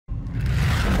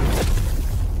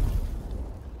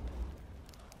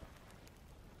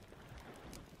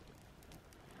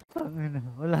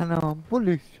Wala naman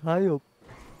pulis, hayop.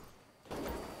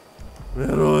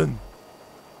 Meron.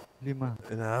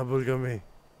 5. Inahabol kami.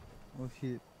 Oh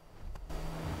shit.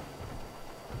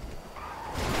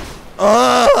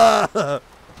 Ah!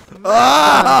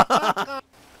 Ah!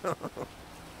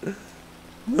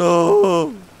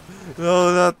 No! No,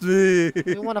 not me!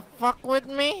 You wanna fuck with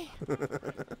me?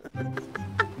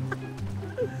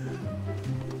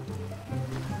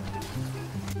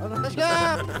 Let's go!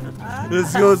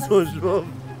 Let's go, SpongeBob!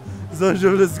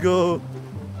 SpongeBob, let's go!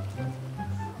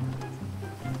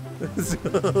 Let's go!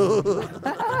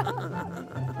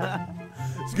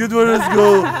 Squidward, let's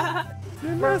go!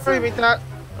 Hoy, wait lang.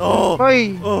 Oh!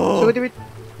 Hoy! Oh! Wait.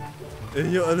 Yun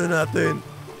yung ano natin.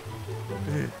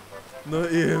 No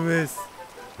EMS.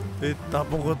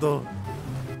 Tapong ko to.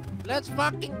 Let's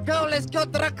fucking go! Let's go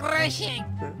truck racing!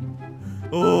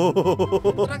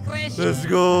 Oh! Truck racing! Let's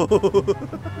go!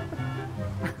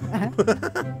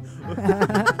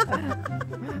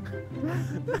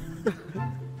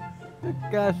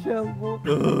 Kasya mo.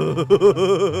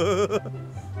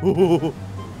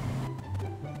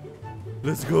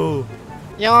 Let's go!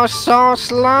 You're so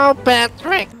slow,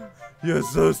 Patrick! You're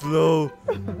so slow!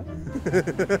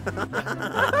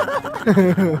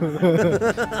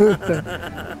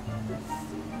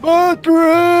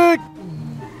 Patrick!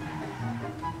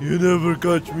 You never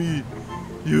catch me!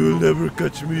 You'll never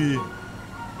catch me!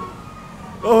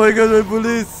 Oh my god, my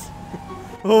police!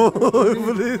 Oh, my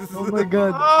police! Oh my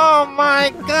god. Oh my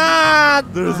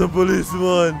god! There's a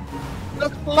policeman!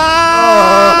 Let's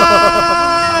fly!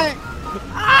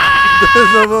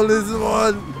 There's a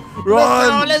policeman!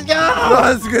 Run! Let's go!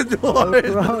 Run,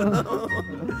 Squidward!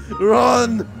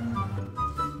 Run!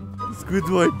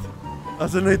 Squidward!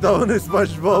 Asan na yung tawa ni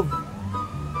SpongeBob?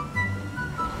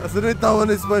 Asan na yung tawa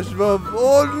ni SpongeBob?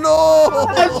 Oh no!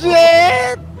 Oh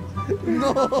shit!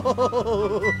 No!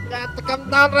 Got to come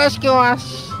down, rescue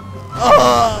us!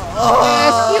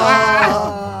 Rescue us!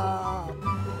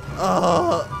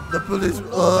 The police...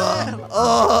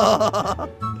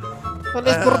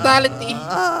 Police brutality!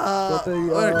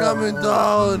 We're coming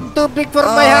down! Too big for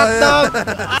my hot dog!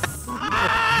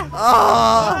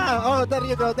 Ah! Oh, there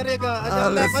you go, there you go.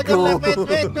 Let's Wait! go.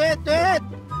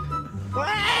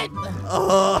 Wait!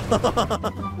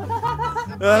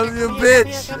 Help you, Come here,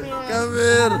 bitch! come here. Come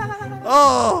here!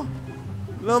 Oh!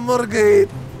 No more gate!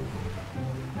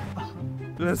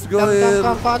 Let's go here!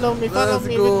 Come, follow me, Let's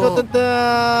We go. go to the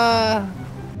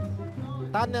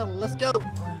tunnel, let's go.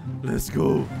 Let's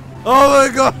go! Oh my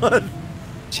god!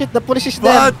 Shit, the police is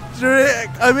there.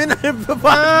 Patrick! I mean, I'm the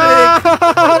Patrick!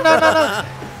 No.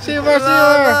 Silver.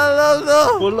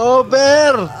 No! Pull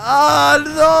over. Ah,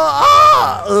 no!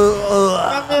 Ah!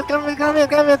 Come here.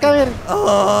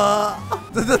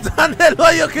 To the tunnel!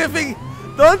 Why are you keeping?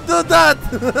 Don't do that!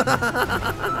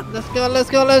 Let's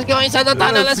go. Inside the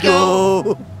tunnel, let's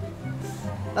go.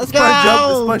 Let's go.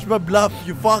 SpongeBob bluff,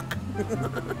 you fuck!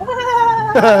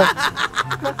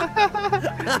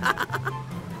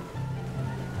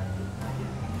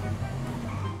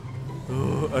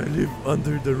 Oh, I live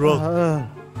under the rock.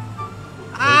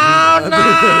 Oh no!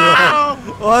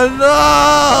 Oh no!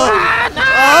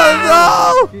 Oh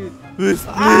no! We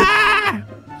split!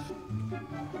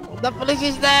 The police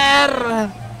is there!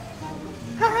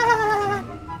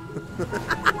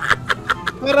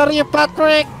 Where are you,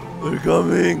 Patrick? We're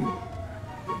coming!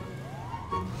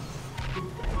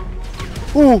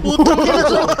 Puta ka na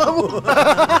sa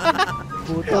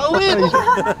Puta Awin!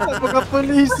 patay. Mga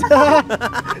pulis.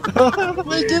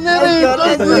 May generator!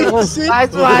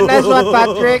 Nice one,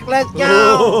 Patrick! Let's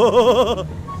go!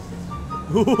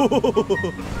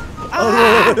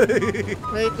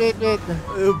 Wait.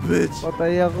 You bitch!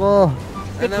 Patay ako.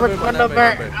 Squidward, run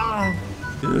over.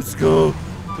 Let's go!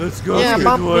 Yeah,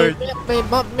 Squidward!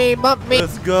 bump me.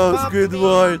 Let's go, Bump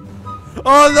Squidward!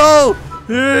 Oh no!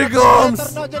 Here he comes!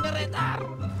 No generator!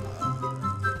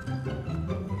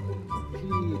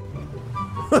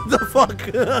 What the fuck?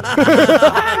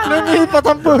 Lumipat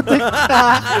ang putik.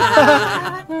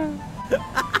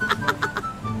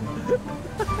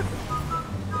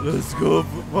 Let's go!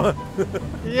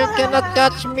 You cannot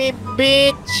catch me,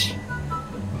 bitch!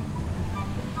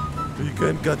 We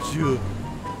can catch you!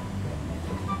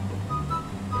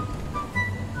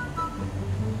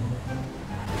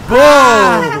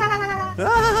 Boom!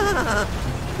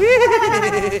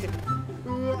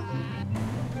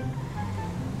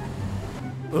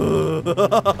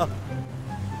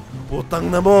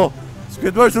 Putang na mo!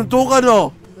 Squidward, suntukan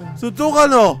o! Suntukan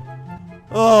o!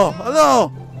 Oh, ano?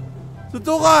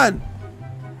 Suntukan!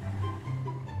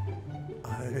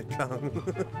 Ay, wait lang.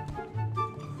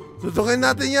 Suntukin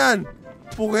natin yan!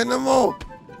 Pukin na mo!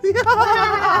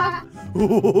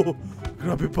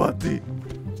 Grabe pati.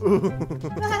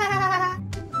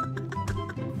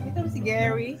 Ito si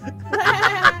Gary.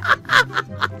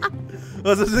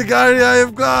 Asa si Gary?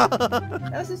 Ayop ka!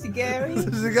 Ito si Gary.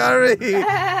 Asa si Gary?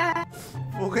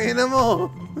 Okay na mo.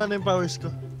 Ano yung powers ko?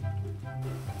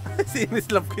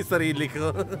 Sinislap ko yung sarili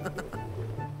ko.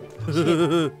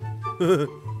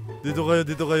 Dito kayo,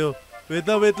 dito kayo. Wait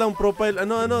lang, profile.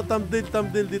 Ano,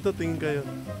 thumbnail dito, tingin kayo.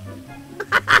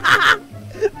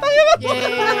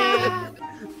 Yeah!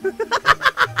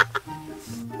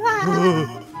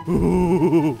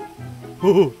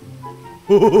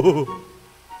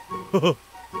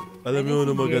 Alam mo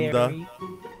ano maganda?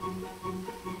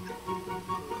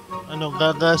 Ano,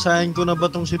 gagasahin ko na ba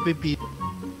tong si Pipi?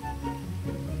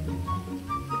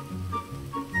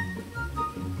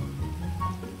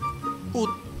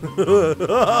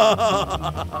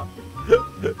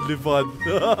 Lipad.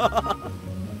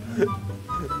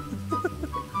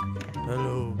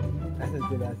 Hello. Asan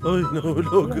sila? Ay,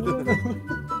 nahulog.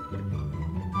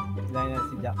 Sila na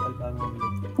si Jackal pa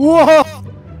mamulog. Wow!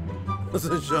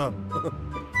 Asan siya?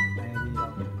 Ayun din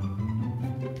lang.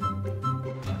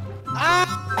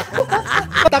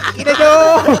 Takina nyo!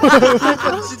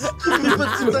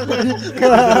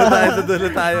 Tutulo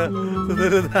tayo.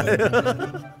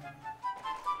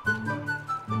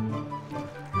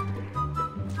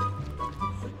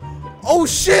 Oh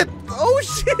shit!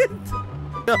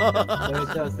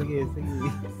 Sige.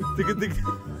 Tig.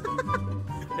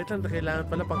 Ito lang, kailangan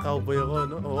pala pang cowboy ako,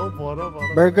 no? Oo, poro.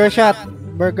 Burger shot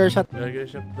Burger shop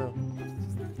daw.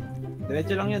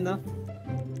 Diretso lang yun, no?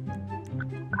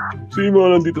 Sino mga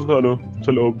nandito sa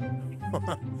sa loob?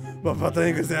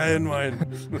 Papatayin ko si Iron Man.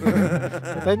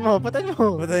 Patayin mo. Patayin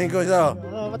ko siya.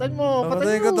 Patayin mo.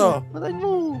 Patayin ko to. Patayin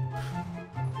mo.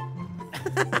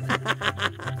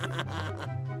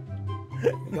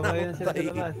 Ikaw ba yun sila sa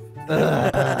labas?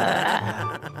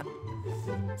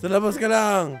 Sa labas ka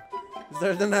lang.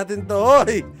 Start na natin to.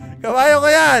 Hoy! Kabayo ko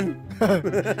yan!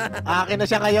 Akin na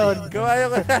siya ngayon. Kabayo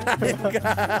ko yan.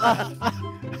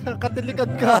 Katilikad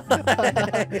ka.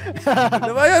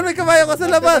 Ano ba yun? May kabayo ka sa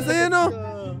labas. Ayun o.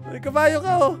 May kabayo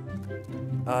ka o.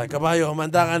 Ay, kabayo.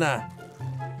 Manda ka na.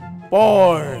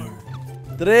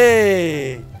 4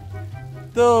 3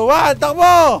 2 1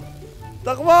 Takbo!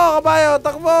 Takbo, kabayo!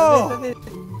 Takbo!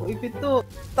 Ipit to.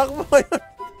 Takbo yun!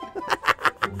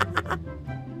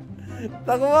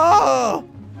 Takbo!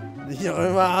 Hindi nyo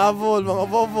kami makahabol, mga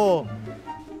bobo.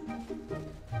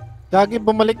 Gagi,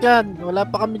 bumalik yan. Wala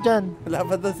pa kami dyan. Wala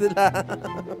pa daw sila.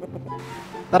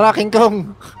 Tara, King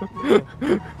Kong.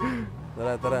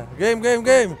 Tara. Game!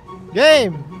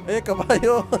 Game! Ay,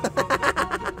 kabayo.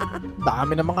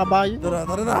 Dami ng mga bayo.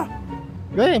 Tara na.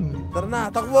 Game! Tara na,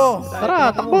 takbo!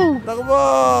 Tara, takbo! Takbo!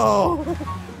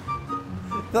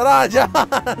 Tara, dyan!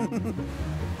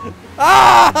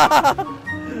 Ah!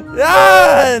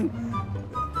 Yan!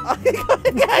 Ay, ano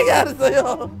nangyayari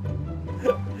sa'yo?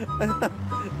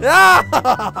 Yeah!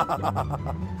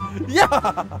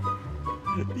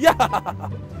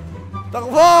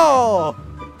 Takbo!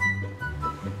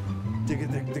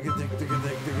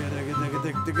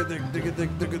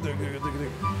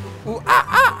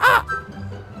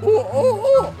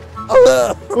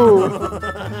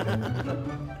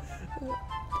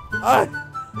 Ay!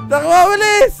 Takbo,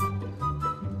 bilis!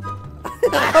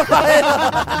 Ang kabayo!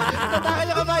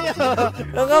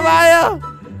 Ang kabayo!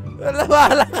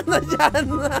 Wala ka na dyan!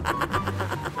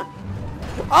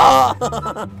 Ah!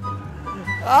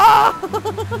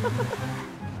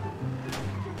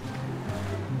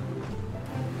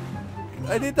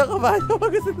 Ay, dito kabayo!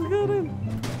 Magasin ka rin!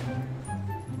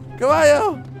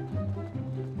 Kabayo!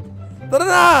 Tara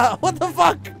na! What the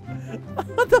fuck?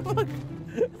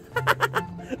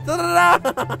 Tara na!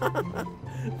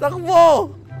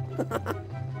 Takbo!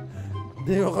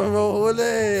 Hindi mo kami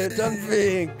mahuhuli! John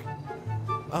Fink!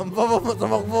 Ang baba mo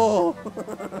tumakbo!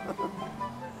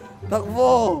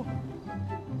 Takbo!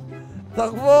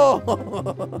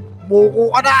 Muko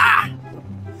ka na!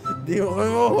 Hindi mo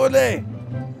kami mahuhuli!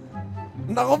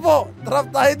 Naku po! Trap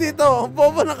tayo dito! Ang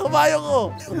bobo ng kabayo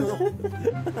ko!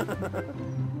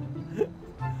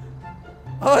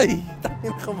 Ay! Tangin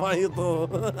na kabayo to!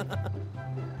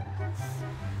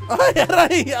 Ay!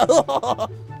 Aray!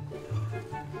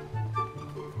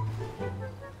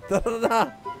 Tara na!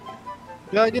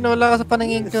 Gagi, nawala ka sa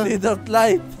paningin ko. Speed of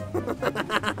light!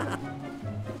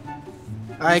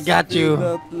 I got you.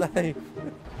 Speed of light!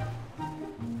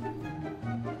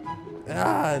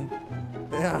 Yan!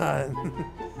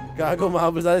 Gago,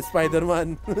 mahabol sa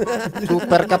Spider-Man!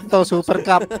 Super cup to, super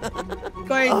cup.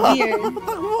 Cordier.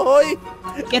 Takbo, hoy!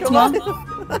 Gets mo?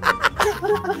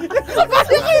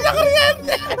 Nakapayo kayo na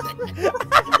kuryente!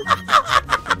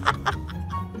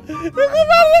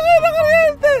 Nakapayo kayo na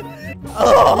kuryente!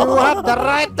 You have the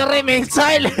right to remain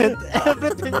silent.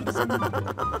 Everything is...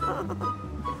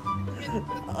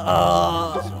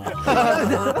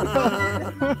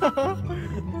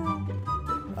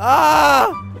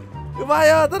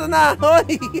 Kabayo, tara na!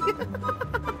 Hoy!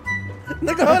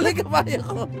 Nagahuli kabayo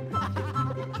ko!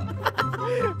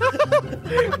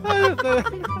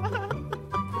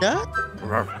 Yeah?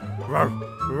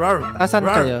 Asan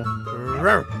kayo?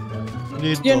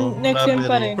 Dito. Yun, next yun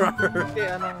pa rin. Okay,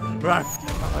 anong...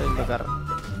 Ang lugar.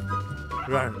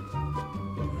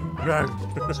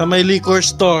 Sa may liquor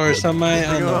store, sa may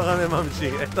Tingnan mo ano. kami, Mamsi.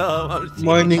 Ito, Mamsi.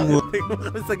 Morning wood. Tingnan mo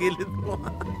kami sa gilid mo.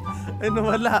 Ay,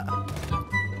 nawala.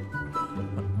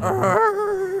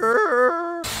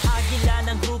 Agila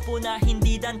ng grupo na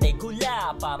hindi dante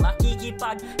gula pa,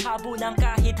 makikipaghabulan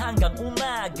kahit hanggang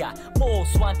umaga.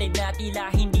 Most wanted na tila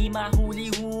hindi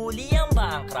mahuli-huli ang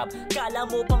bankrupt. Kala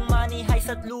mo pang money heist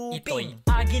at looping.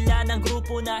 Agila ng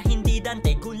grupo na hindi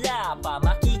dante gula pa,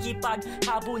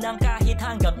 makikipaghabulan kahit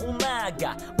hanggang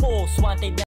umaga. Most wanted na